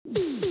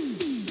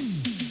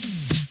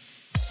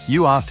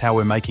You asked how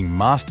we're making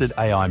mastered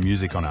AI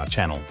music on our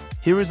channel.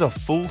 Here is a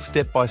full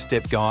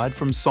step-by-step guide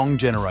from song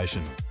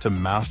generation to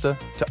master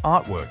to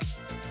artwork.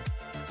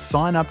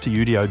 Sign up to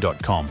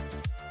Udio.com.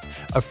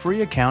 A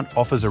free account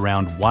offers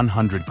around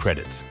 100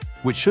 credits,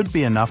 which should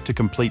be enough to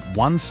complete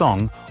one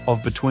song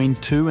of between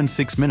 2 and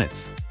 6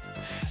 minutes.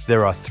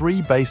 There are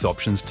 3 base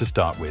options to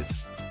start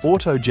with.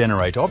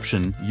 Auto-generate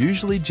option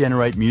usually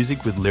generate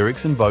music with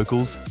lyrics and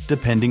vocals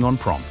depending on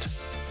prompt.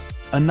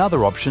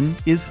 Another option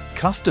is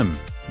custom,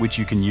 which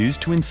you can use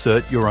to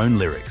insert your own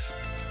lyrics.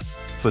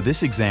 For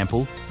this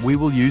example, we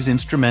will use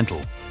instrumental,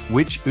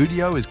 which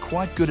Udio is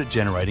quite good at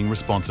generating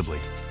responsibly.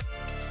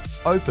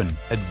 Open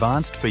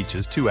advanced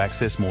features to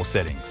access more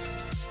settings.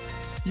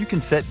 You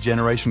can set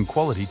generation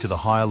quality to the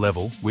higher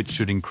level, which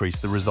should increase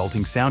the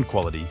resulting sound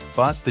quality,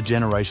 but the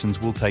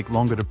generations will take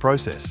longer to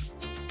process.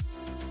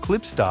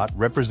 Clip start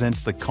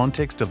represents the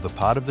context of the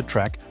part of the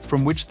track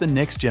from which the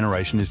next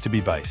generation is to be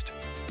based.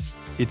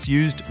 It's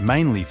used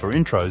mainly for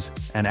intros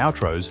and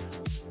outros.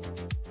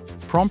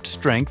 Prompt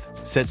strength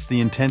sets the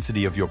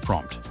intensity of your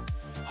prompt.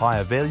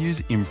 Higher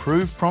values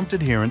improve prompt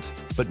adherence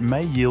but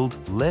may yield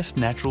less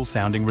natural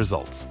sounding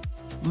results.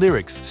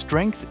 Lyrics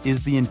strength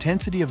is the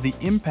intensity of the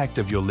impact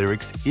of your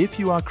lyrics if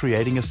you are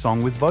creating a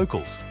song with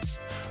vocals.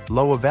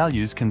 Lower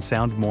values can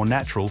sound more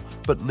natural,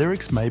 but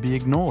lyrics may be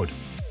ignored.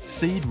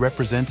 Seed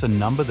represents a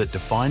number that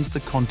defines the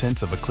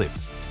contents of a clip.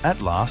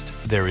 At last,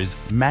 there is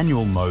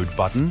Manual Mode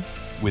button.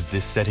 With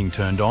this setting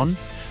turned on,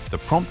 the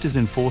prompt is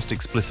enforced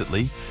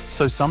explicitly,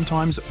 so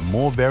sometimes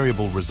more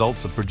variable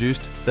results are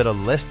produced that are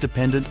less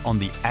dependent on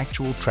the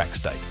actual track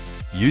state.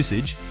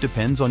 Usage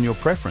depends on your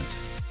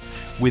preference.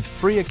 With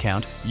free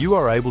account, you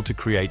are able to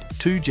create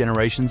 2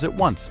 generations at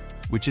once,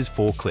 which is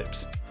 4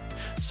 clips.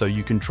 So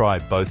you can try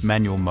both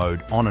manual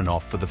mode on and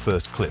off for the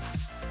first clip.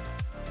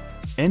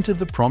 Enter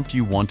the prompt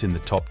you want in the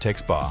top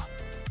text bar.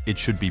 It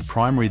should be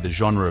primary the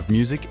genre of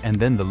music and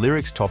then the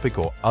lyrics topic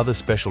or other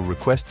special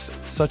requests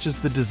such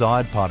as the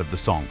desired part of the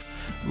song,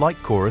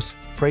 like chorus,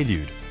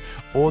 prelude,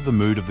 or the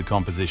mood of the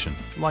composition,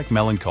 like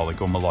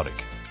melancholic or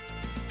melodic.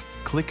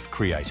 Click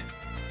Create.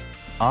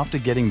 After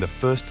getting the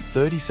first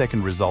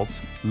 30-second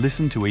results,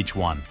 listen to each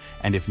one,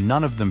 and if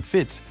none of them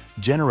fits,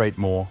 generate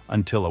more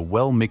until a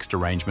well-mixed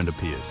arrangement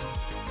appears.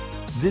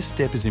 This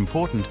step is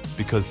important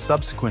because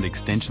subsequent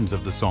extensions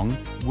of the song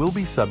will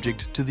be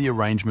subject to the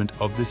arrangement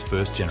of this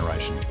first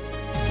generation.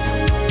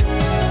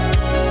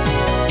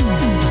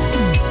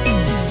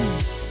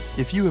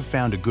 If you have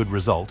found a good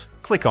result,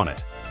 click on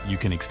it. You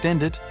can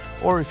extend it,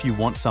 or if you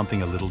want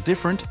something a little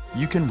different,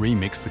 you can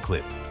remix the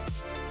clip.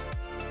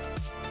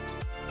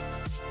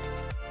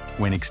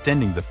 When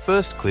extending the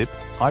first clip,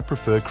 I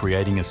prefer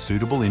creating a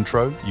suitable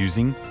intro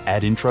using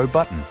Add Intro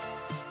button.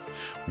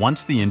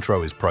 Once the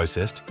intro is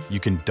processed, you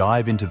can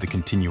dive into the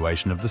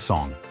continuation of the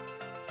song.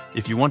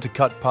 If you want to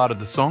cut part of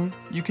the song,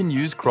 you can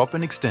use Crop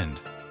and Extend.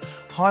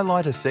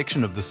 Highlight a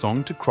section of the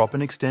song to crop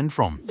and extend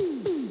from.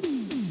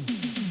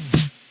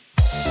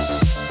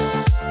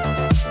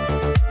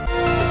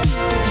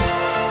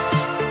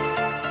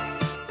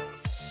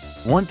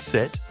 Once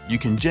set, you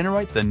can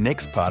generate the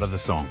next part of the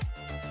song.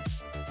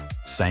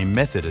 Same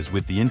method as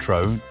with the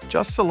intro,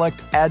 just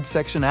select Add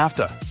Section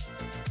After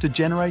to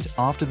generate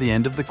after the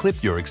end of the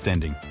clip you're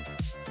extending.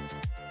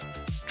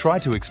 Try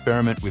to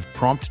experiment with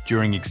prompt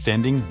during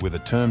extending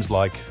with terms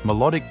like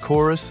melodic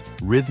chorus,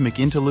 rhythmic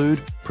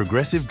interlude,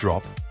 progressive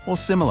drop, or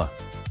similar.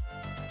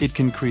 It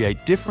can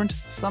create different,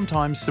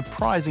 sometimes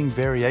surprising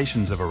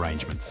variations of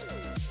arrangements.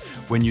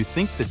 When you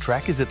think the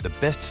track is at the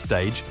best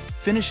stage,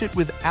 finish it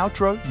with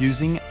outro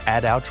using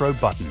Add Outro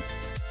button.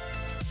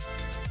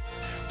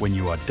 When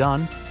you are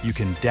done, you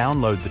can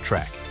download the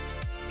track.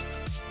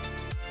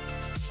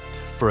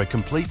 For a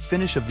complete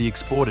finish of the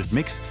exported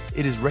mix,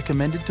 it is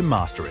recommended to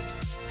master it.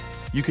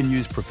 You can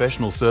use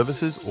professional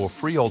services or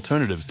free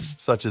alternatives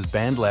such as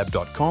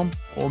bandlab.com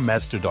or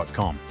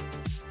master.com.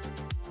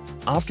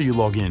 After you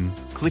log in,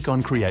 click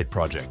on Create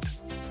Project.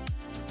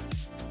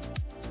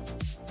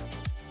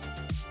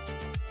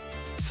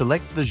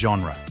 Select the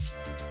genre.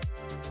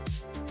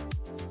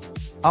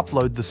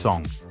 Upload the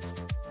song.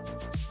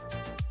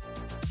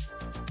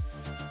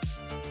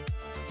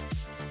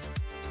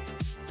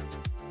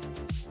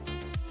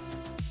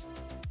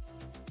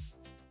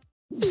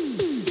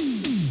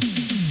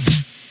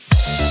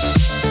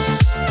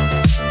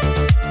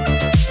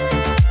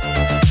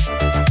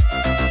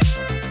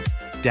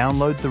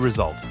 Download the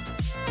result.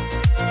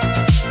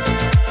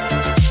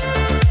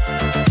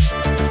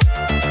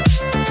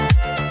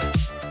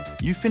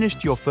 You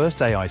finished your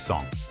first AI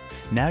song.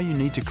 Now you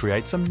need to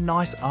create some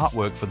nice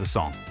artwork for the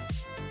song.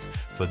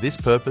 For this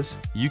purpose,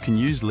 you can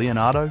use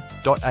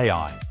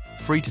Leonardo.ai,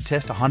 free to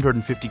test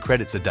 150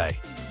 credits a day.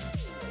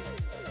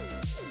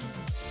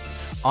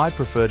 I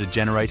prefer to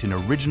generate in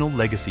original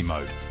legacy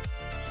mode.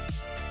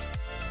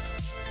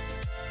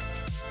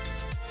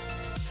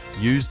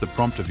 Use the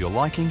prompt of your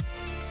liking.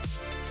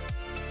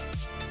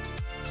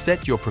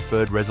 Set your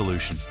preferred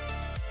resolution.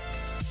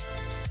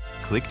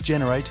 Click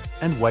Generate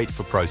and wait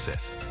for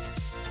process.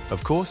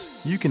 Of course,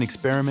 you can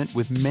experiment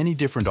with many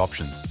different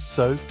options,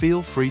 so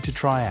feel free to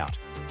try out.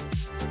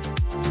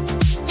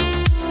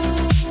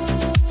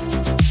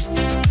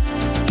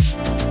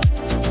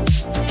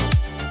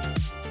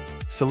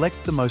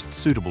 Select the most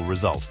suitable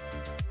result.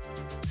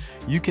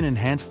 You can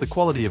enhance the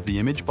quality of the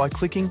image by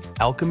clicking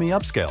Alchemy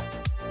Upscale.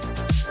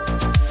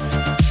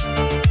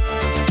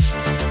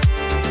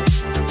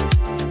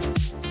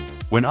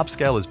 When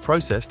upscale is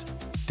processed,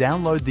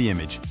 download the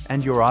image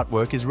and your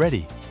artwork is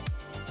ready.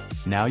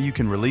 Now you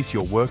can release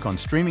your work on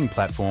streaming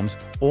platforms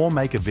or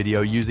make a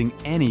video using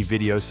any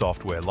video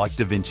software like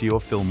DaVinci or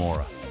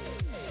Filmora.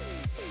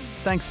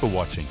 Thanks for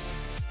watching.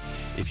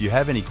 If you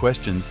have any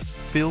questions,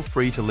 feel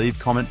free to leave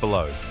comment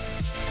below.